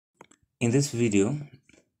In this video,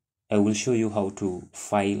 I will show you how to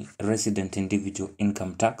file resident individual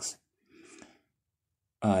income tax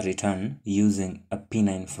return using a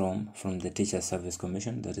P9 form from the Teacher Service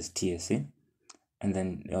Commission, that is TSC, and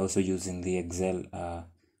then also using the Excel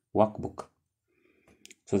workbook.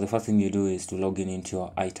 So the first thing you do is to log in into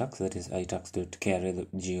your iTax, that is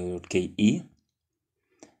itax.kra.go.ke.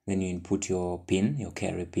 Then you input your PIN, your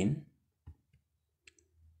KRA PIN,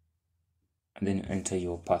 and then enter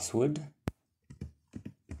your password.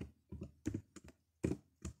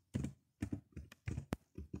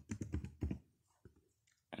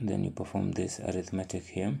 And then you perform this arithmetic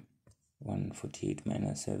here. 148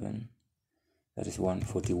 minus 7, that is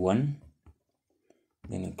 141.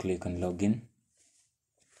 Then you click on login.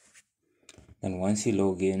 Then once you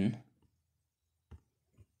log in,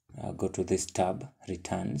 go to this tab,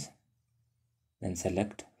 returns, then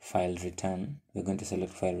select file return. We're going to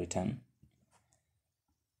select file return,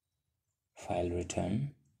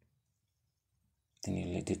 then you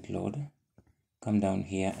let it load. Come down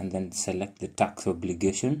here and then select the tax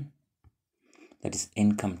obligation, that is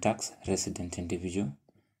income tax, resident individual.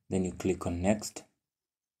 Then you click on next.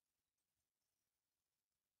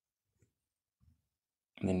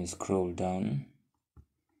 And then you scroll down,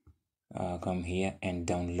 come here and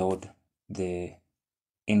download the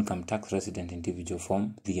income tax resident individual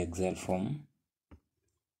form, the Excel form.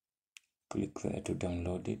 Click there to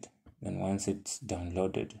download it. Then once it's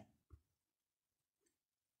downloaded,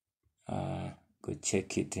 go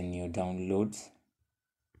check it in your downloads.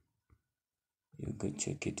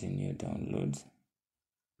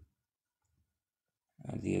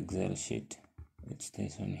 The Excel sheet, it's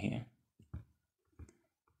this one here.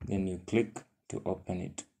 Then you click to open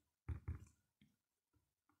it.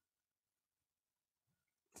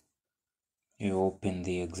 You open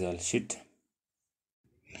the Excel sheet.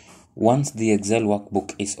 Once the Excel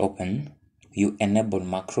workbook is open, you enable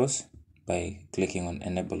macros by clicking on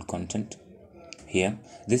enable content here.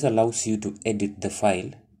 This allows you to edit the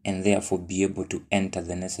file and therefore be able to enter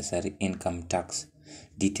the necessary income tax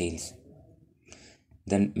details.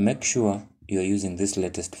 Then make sure you are using this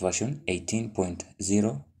latest version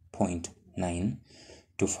 18.0.9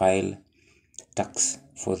 to file tax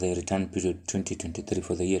for the return period 2023,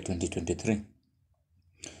 for the year 2023.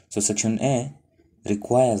 So section A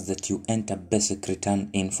requires that you enter basic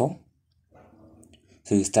return info.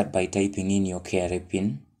 So you start by typing in your KRA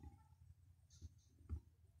PIN.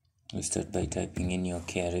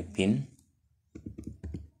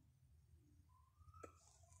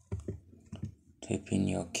 Type in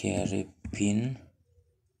your KRA PIN.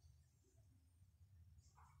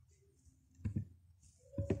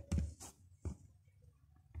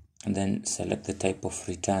 And then select the type of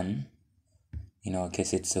return. In our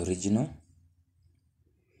case, it's original.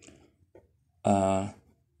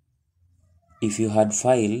 If you had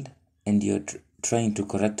filed and you're trying to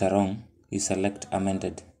correct a wrong, you select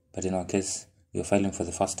amended. But in our case, you're filing for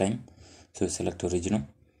the first time, so you select original.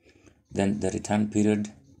 Then the return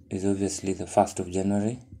period is obviously the 1st of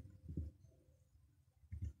January.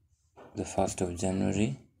 The 1st of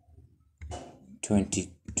January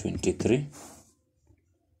 2023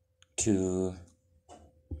 to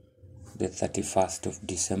the 31st of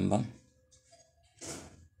December.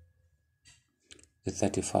 The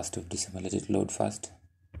 31st of December, let it load fast.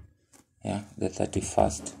 Yeah, the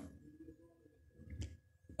 31st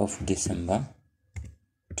of December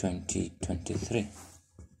 2023.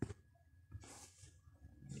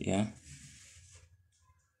 Yeah,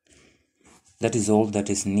 that is all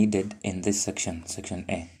that is needed in this section, section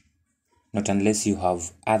A. Not unless you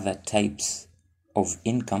have other types of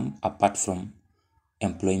income apart from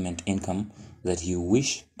employment income that you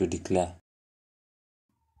wish to declare.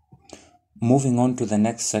 Moving on to the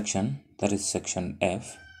next section, that is section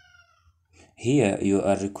F. Here you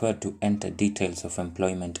are required to enter details of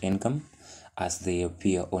employment income as they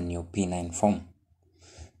appear on your P9 form.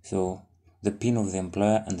 So the PIN of the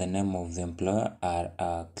employer and the name of the employer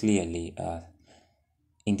are clearly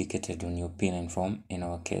indicated on your P9 form. In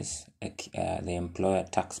our case, the employer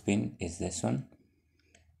tax PIN is this one,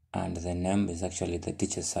 and the name is actually the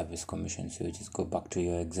Teacher Service Commission. So you just go back to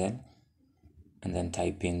your Excel and then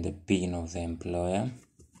type in the PIN of the employer.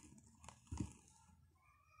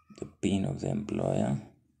 The PIN of the employer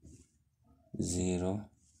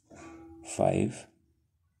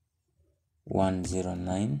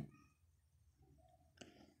 05109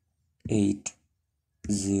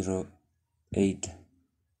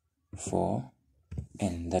 8084,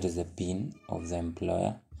 and that is the PIN of the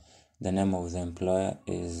employer. The name of the employer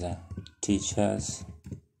is Teachers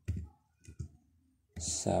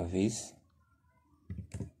Service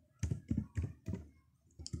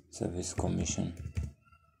Service commission,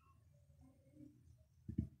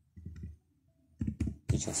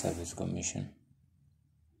 teacher service commission.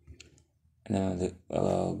 And then on the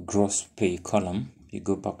gross pay column, you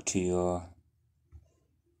go back to your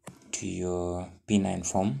P9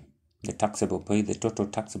 form. The taxable pay, the total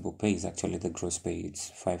taxable pay is actually the gross pay.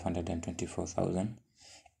 It's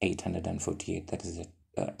 524,848. That is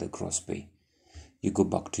the gross pay. You go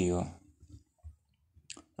back to your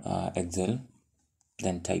Excel,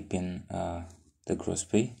 then type in the gross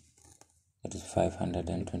pay. That is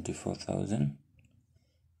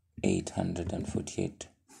 524,848.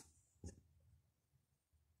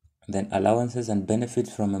 Then allowances and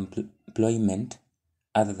benefits from employment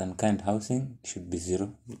other than current housing should be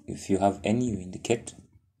 0. If you have any, you indicate.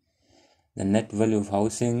 The net value of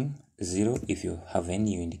housing 0. If you have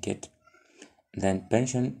any, you indicate. Then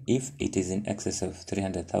pension, if it is in excess of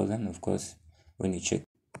 300,000, of course, when you check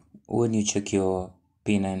your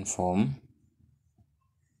P9 form,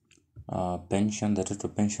 pension, the total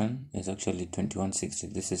pension is actually 2160.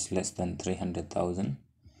 This is less than 300,000.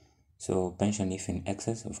 So pension, if in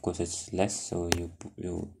excess, of course it's less, so you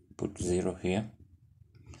put 0 here.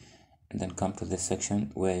 And then come to this section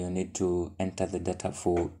where you need to enter the data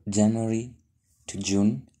for January to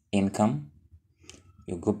June income.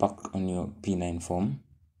 You go back on your P9 form,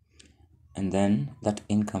 and then that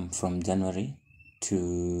income from January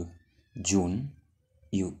to June,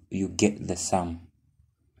 you get the sum.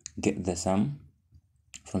 Get the sum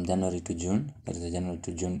from January to June. That is the January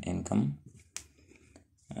to June income.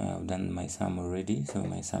 I've done my sum already, so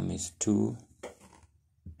my sum is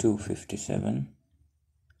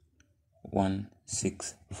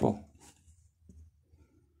 257,164.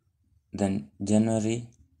 Then January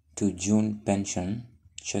to June pension,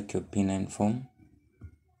 check your P9 form.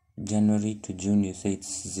 January to June, you say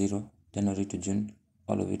it's 0. January to June,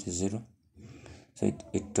 all of it is 0. So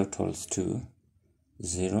it totals to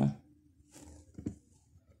 0.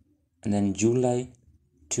 And then July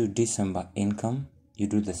to December income, you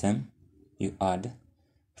do the same. You add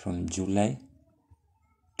from July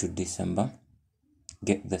to December,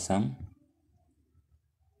 get the sum.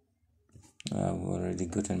 I've already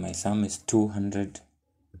gotten my sum is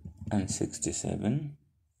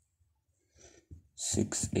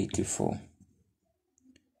 267,684.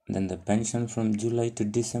 Then the pension from July to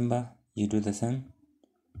December, you do the same.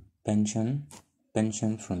 Pension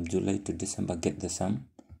from July to December, get the sum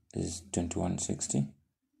is 2160.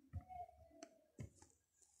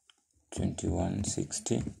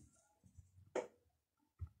 2160.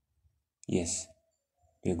 Yes,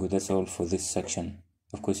 you're good. That's all for this section.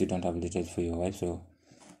 Of course, you don't have details for your wife, so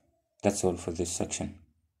that's all for this section.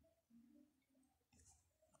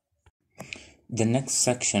 The next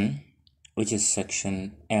section, which is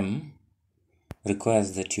section M,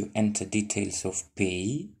 requires that you enter details of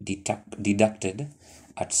pay deducted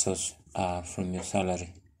at source from your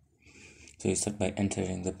salary. So you start by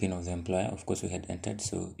entering the PIN of the employer. Of course, we had entered,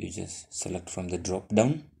 so you just select from the drop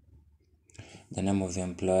down. The name of the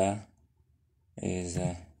employer is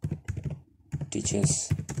Teachers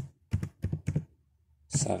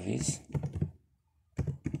Service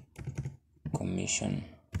Commission.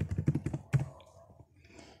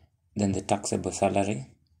 Then the taxable salary.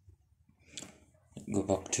 Go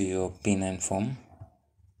back to your P9 form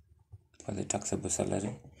for the taxable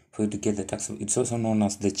salary. For you to get the taxable, it's also known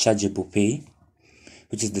as the chargeable pay,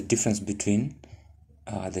 which is the difference between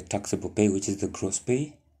the taxable pay, which is the gross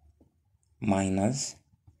pay, minus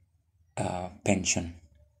pension.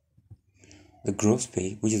 The gross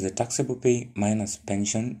pay, which is the taxable pay minus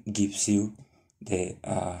pension, gives you the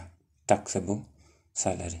taxable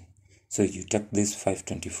salary. So you take this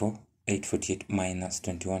 524,848 minus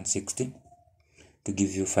 2160 to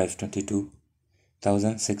give you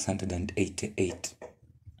 522,688.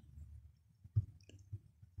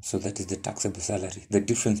 So that is the taxable salary, the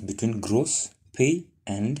difference between gross pay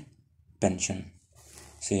and pension.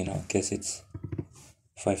 So in our case, it's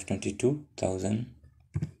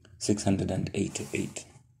 522,688.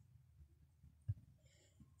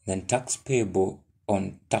 Then tax payable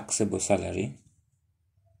on taxable salary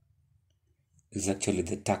is actually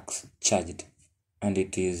the tax charged, and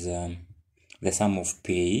it is the sum of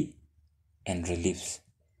pay and reliefs.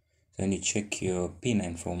 So when you check your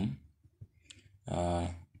P9 form,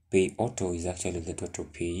 pay auto is actually the total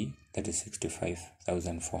pay, that is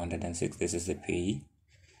 65,406. This is the pay.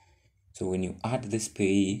 So when you add this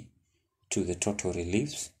pay to the total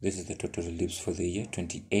reliefs, this is the total reliefs for the year,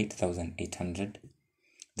 28,800.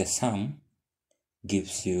 The sum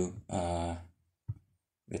gives you the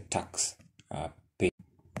tax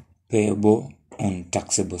payable on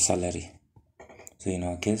taxable salary. So in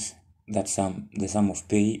our case, the sum of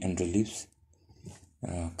pay and reliefs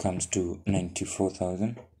comes to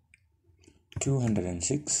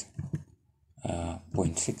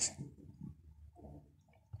 94,206.6.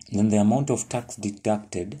 Then the amount of tax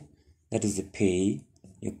deducted, that is the pay.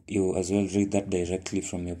 You as well read that directly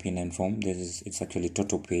from your P9 form. It's actually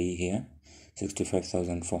total pay here,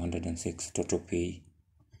 65,406 total pay.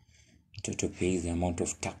 Total pay is the amount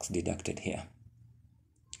of tax deducted here.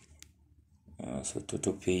 So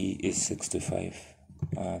total pay is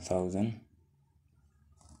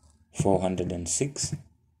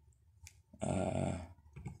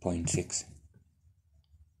 65,406.6.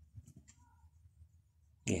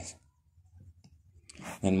 Yes.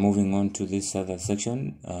 Then moving on to this other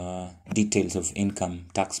section, details of income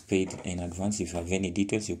tax paid in advance. If you have any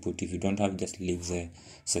details, you put. If you don't have, just leave the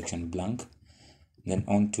section blank. Then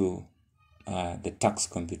on to the tax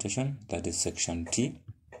computation, that is section T.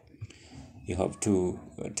 You have to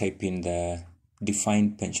type in the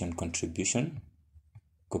defined pension contribution.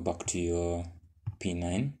 Go back to your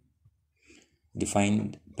P9.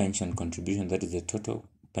 Defined pension contribution, that is the total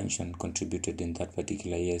pension contributed in that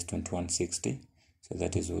particular year, is 2160. So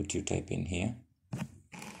that is what you type in here,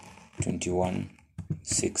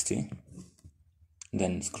 2160.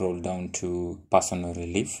 Then scroll down to personal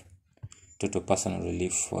relief. Total personal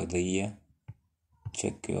relief for the year,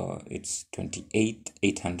 check it's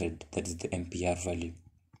 28,800. That is the MPR value,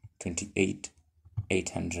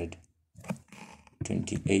 28,800.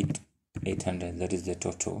 28,800. That is the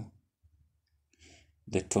total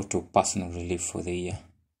personal relief for the year.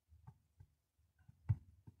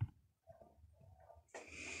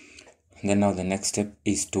 Then now the next step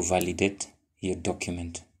is to validate your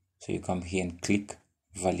document. So you come here and click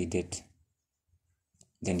validate.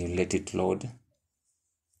 Then you let it load.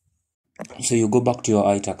 So you go back to your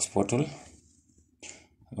iTax portal.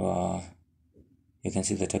 You can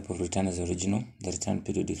see the type of return is original. The return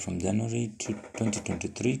period is from January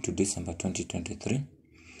 2023 to December 2023.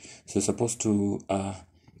 So you're supposed to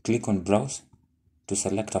click on browse to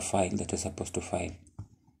select a file that you're supposed to file.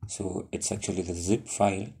 So it's actually the zip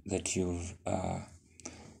file that you've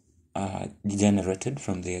generated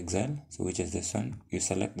from the Excel, so which is this one. You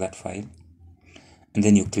select that file and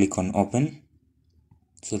then you click on open.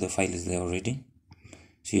 So the file is there already.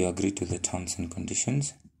 So you agree to the terms and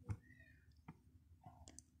conditions.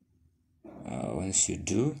 Once you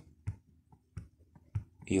do,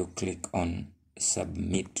 you click on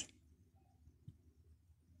submit.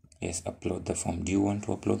 Yes, upload the form. Do you want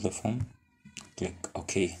to upload the form? Click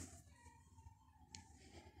OK.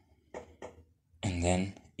 And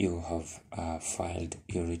then you have filed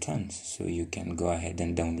your returns. So you can go ahead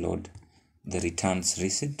and download the returns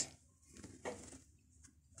receipt.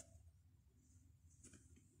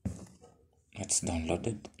 It's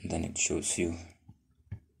downloaded, and then it shows you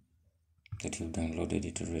that you've downloaded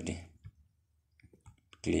it already.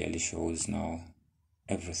 Clearly shows now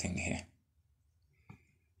everything here.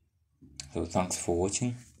 So thanks for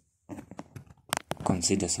watching.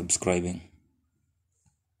 Consider subscribing.